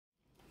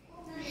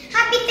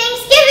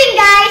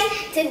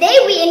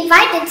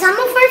invited some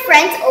of our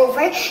friends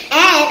over and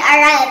a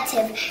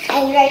relative.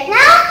 And right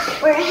now,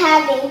 we're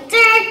having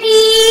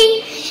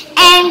turkey.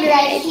 And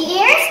right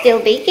here...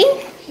 Still baking?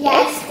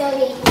 Yes, still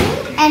baking.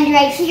 And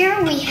right here,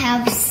 we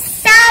have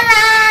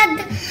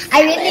salad.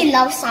 I really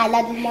love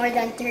salad more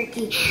than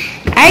turkey.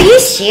 Are you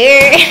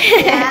sure?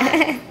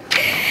 Yeah.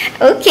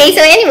 Okay, so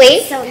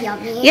anyway, So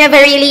yummy. you have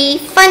a really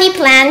funny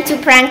plan to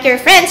prank your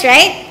friends,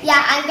 right?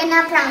 Yeah, I'm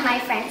gonna prank my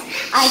friends.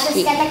 I'll just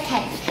get a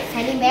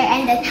teddy bear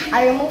and then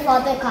I'll remove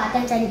all the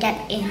cottons and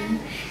get in.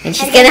 And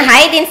she's gonna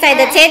hide inside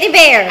the teddy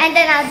bear. And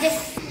then I'll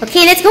just...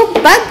 Okay, let's go,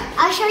 Bug.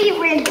 I'll show you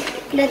where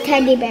the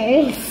teddy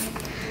bear is.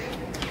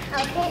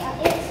 Okay,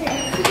 it's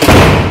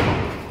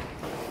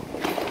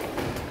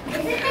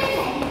this is my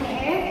teddy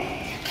bear.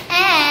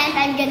 And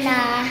I'm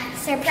gonna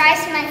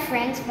surprise my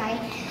friends by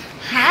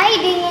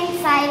hiding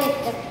inside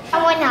it.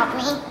 Someone help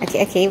me.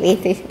 Okay, wait.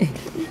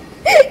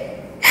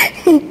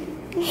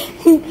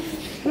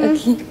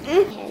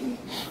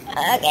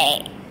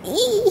 Okay.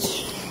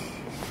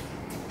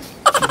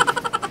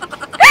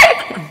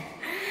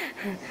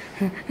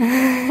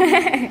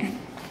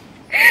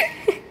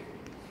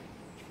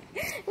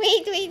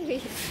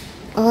 Wait.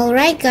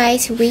 Alright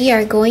guys, we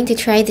are going to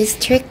try this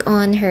trick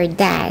on her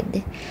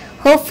dad.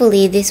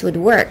 Hopefully this would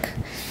work.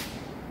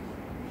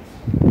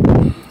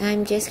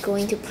 I'm just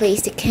going to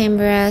place the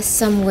camera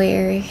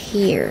somewhere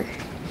here.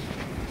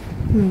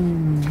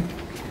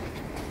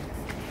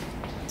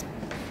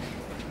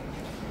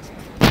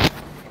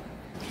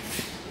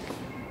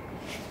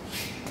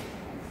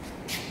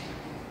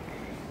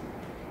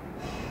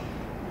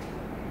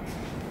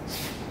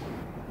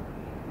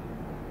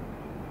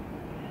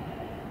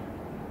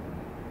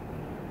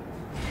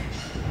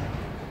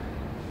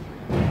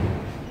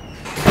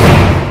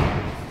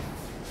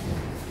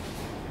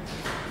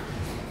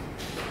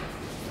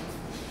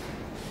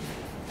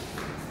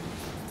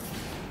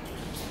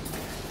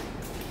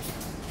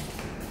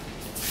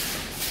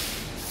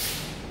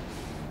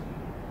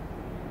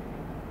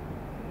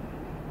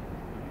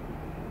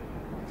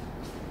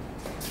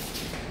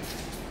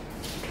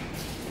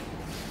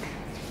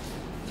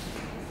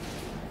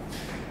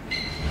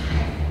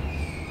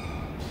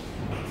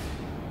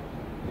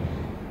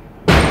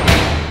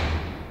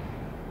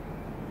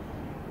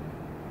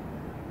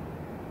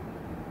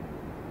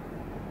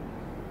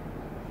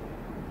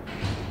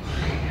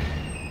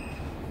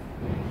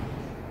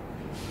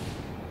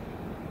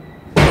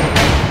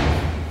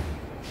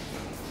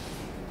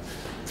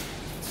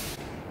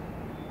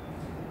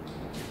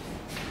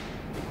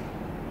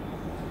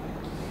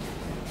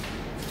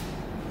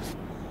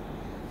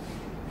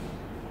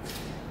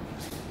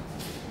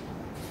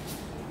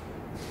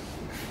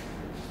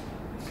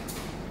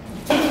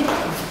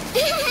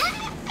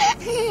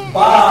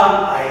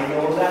 Bob, I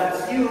know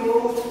that's you.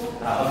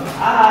 Come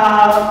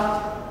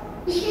out.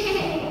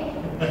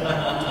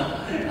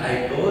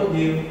 I told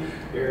you,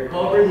 you're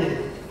covered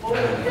in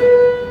foil.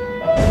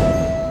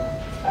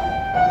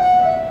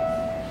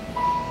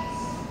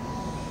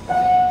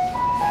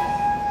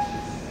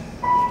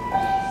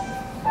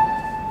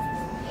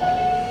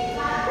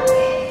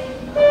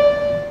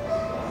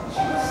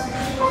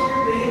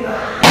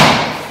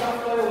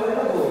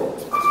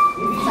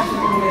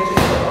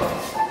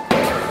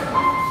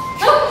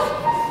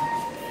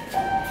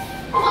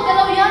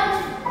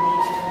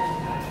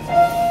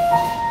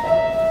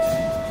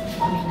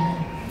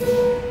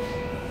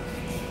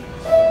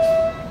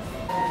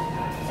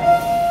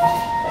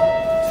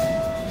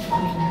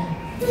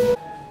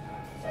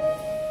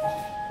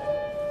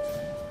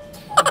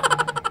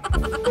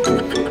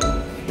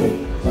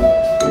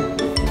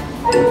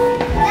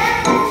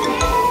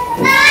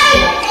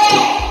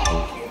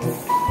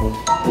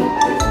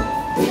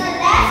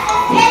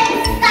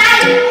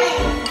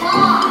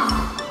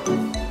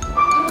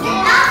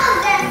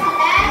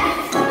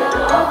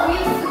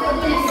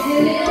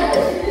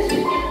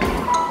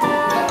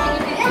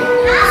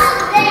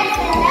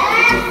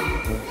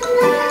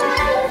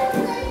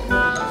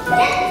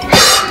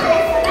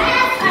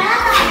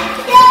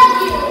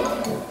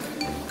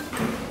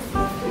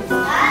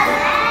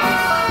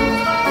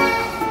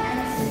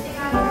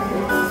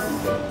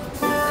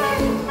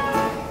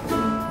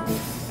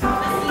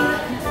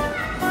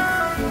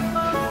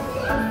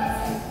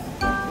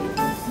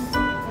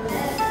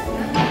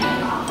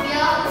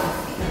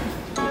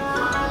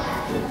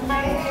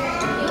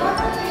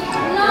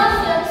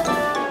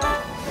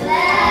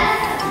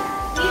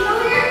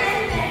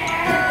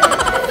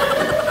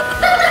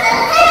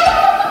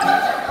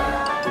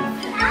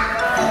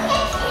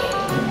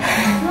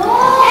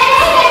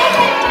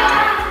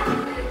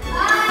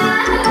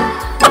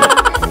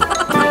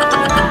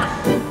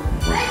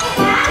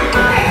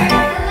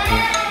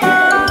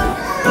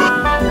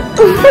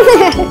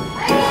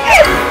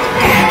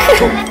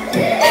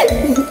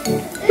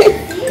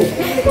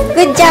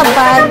 Good job,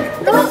 Bug.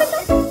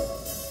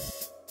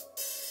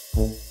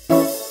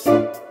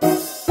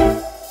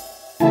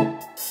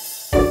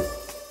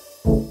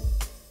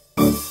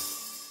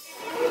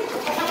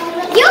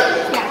 You?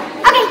 Yeah.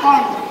 Okay.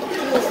 1,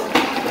 2,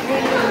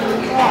 3,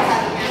 4,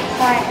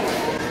 5,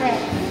 6,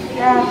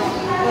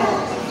 7.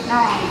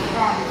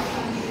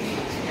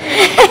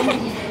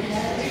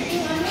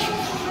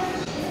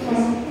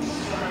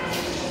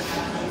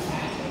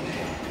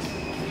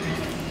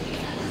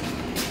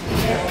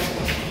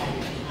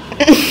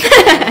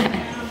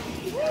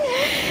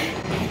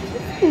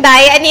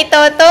 Daya ni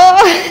Toto.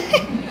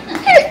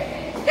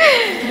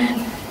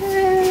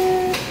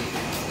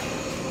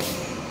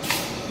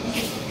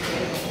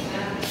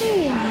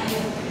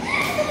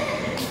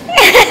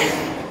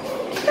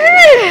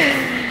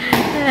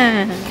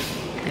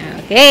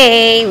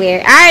 Okay, where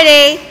are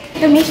they?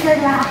 The Mr.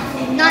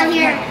 Not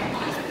here.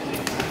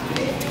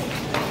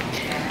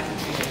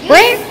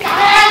 Where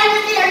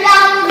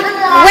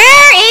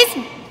is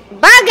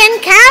Bug and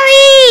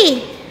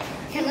Callie?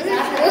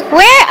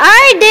 Where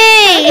are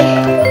they?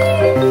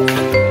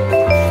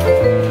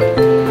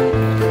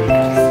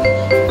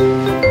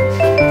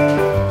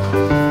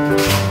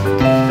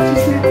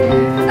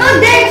 Oh,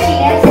 there she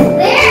is.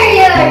 There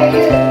you are.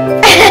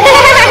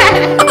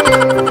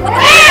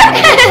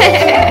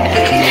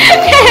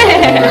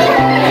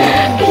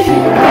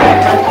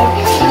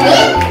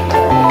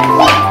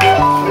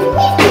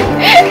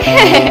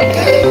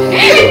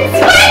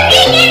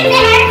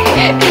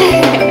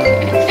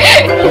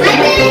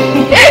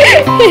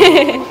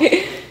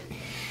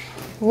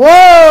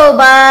 Whoa,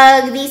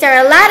 Bug! These are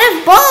a lot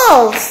of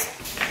balls!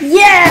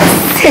 Yes!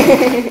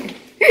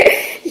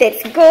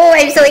 Let's go!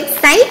 I'm so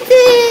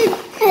excited!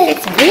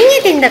 Let's bring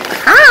it in the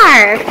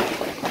car!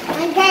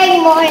 I'm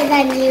getting more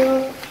than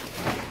you.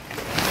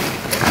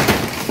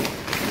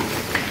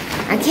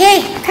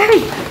 Okay,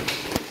 come!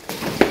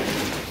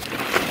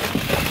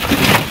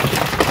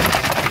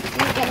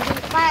 It's gonna be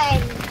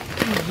fun.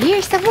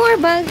 Here's some more,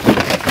 Bug.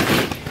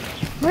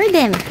 Where are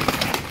them?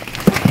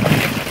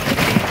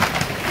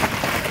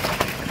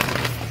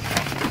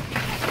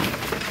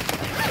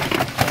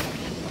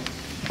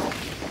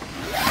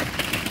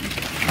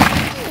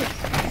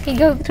 Okay,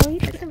 go throw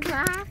it to the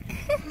back.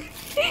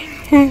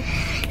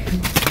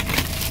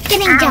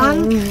 Can I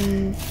jump?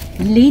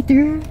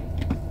 Later.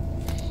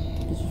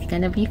 This is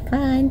gonna be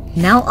fun.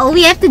 Now all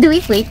we have to do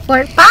is wait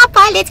for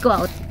Papa. Let's go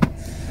out.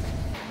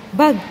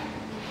 Bug,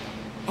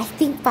 I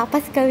think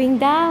Papa's going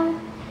down.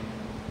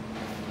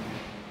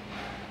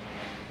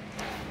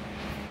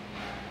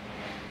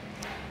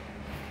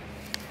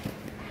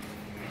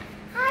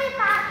 Hi,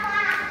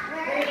 Papa.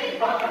 Where are you?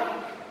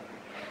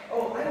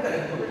 Oh, I'm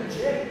gonna go to the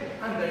gym.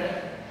 I'm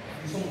gonna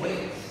do some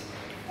weights.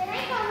 Can I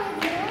come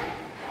with you?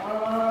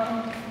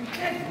 You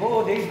can't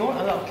go. They don't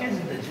allow kids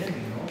in the gym,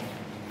 you know.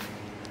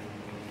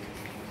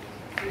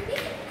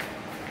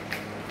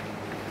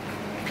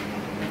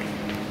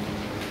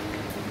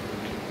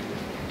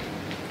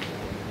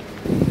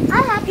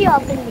 I'll help you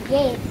open the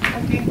gate.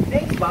 Okay,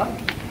 thanks, Bob.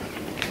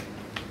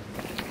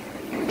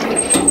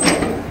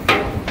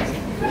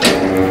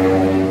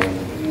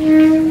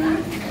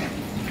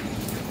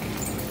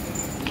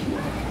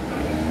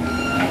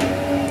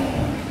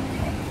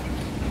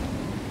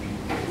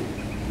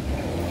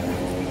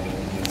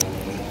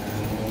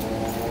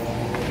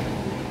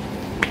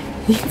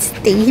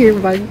 Stay here,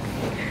 Bug.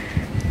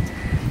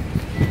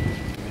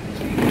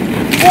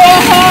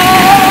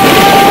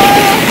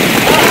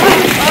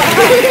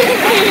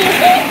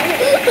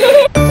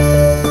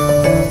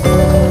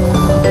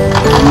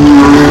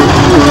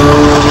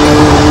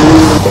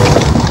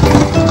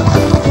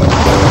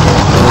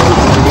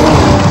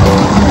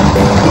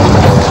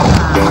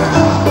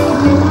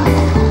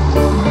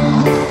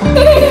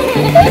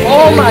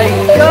 Oh my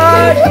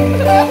God!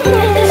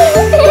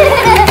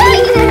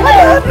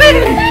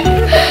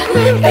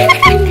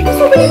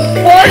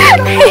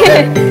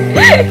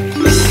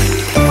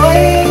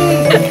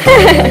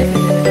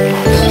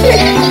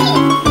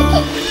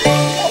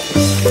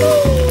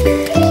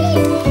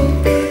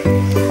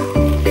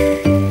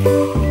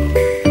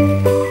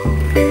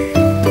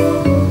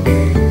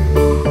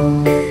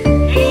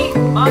 Hey,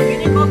 Bob, can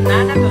you call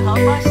Nana to help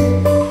us?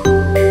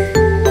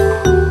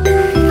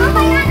 Oh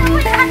my God, oh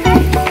my God.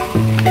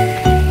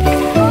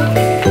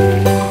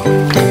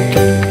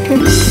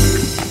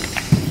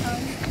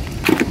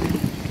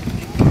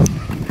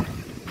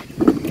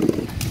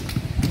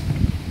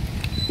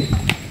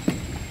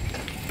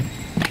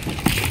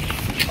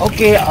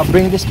 Okay, I'll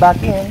bring this back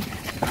in.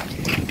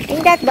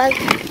 Bring that, Bug.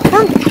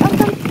 Come, come,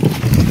 come.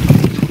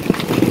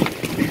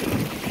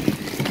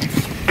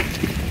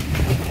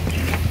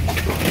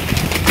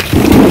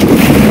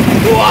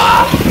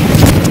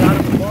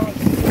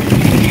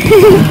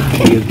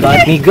 You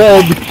got me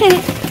good.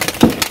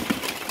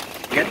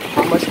 Get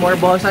how much more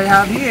balls I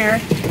have here.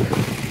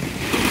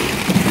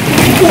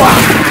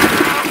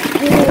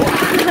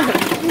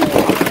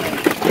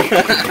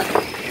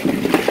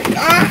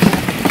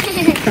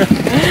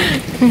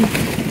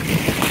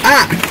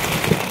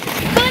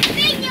 Good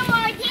thing you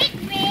won't hit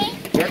me.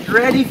 Get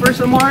ready for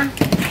some more.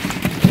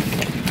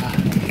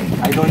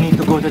 I don't need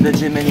to go to the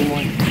gym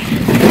anymore.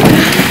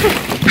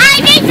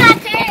 I did not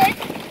hit.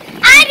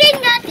 I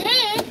did not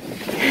hit.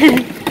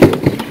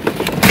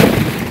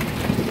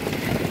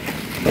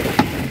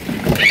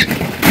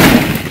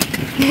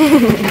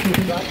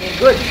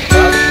 Good.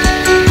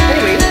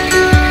 Anyway,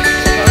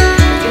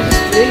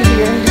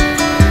 in.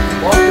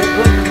 Walk it.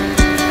 Look.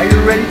 Are you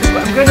ready to?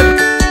 I'm gonna.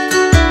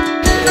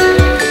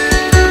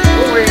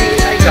 Don't worry,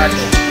 I got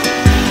you.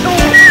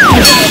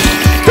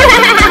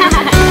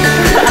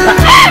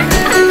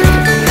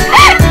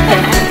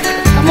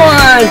 Come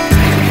on.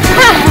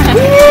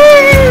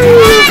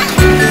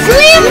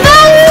 Swim,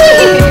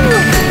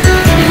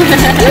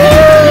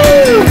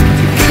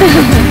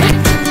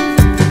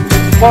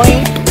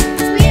 Point.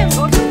 Swim.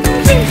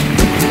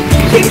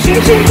 Sing.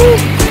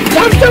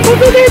 Jump,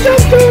 over there, jump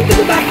to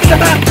the back,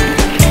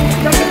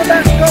 Jump to the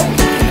back, go.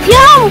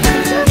 Jump.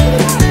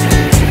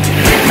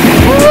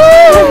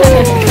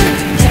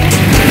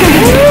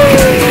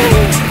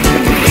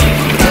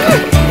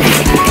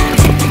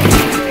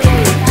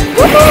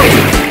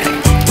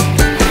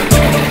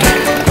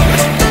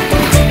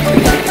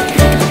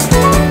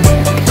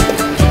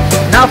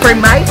 Now for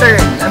my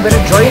turn, I'm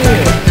gonna join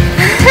you.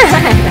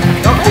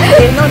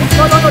 No,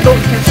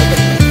 don't cancel it.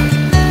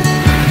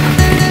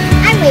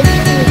 I'm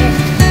waiting here.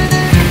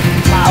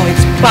 Wow,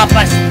 it's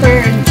Papa's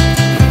turn.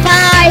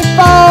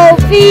 Five-o,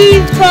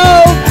 Vivo,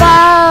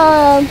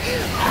 Bomb.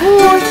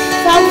 Who's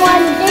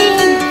someone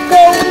big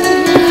going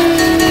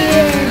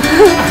here?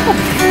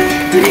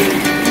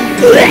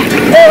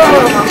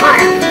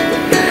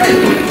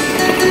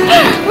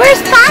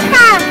 Where's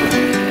Papa?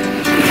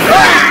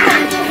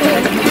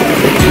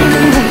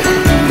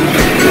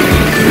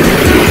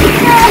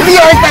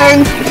 Your turn.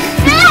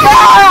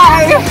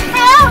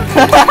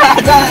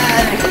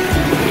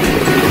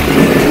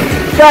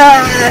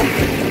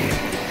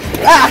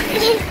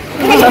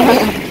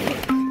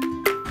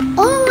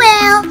 Oh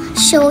well,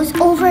 show's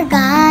over,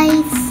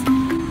 guys.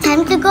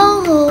 Time to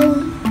go home.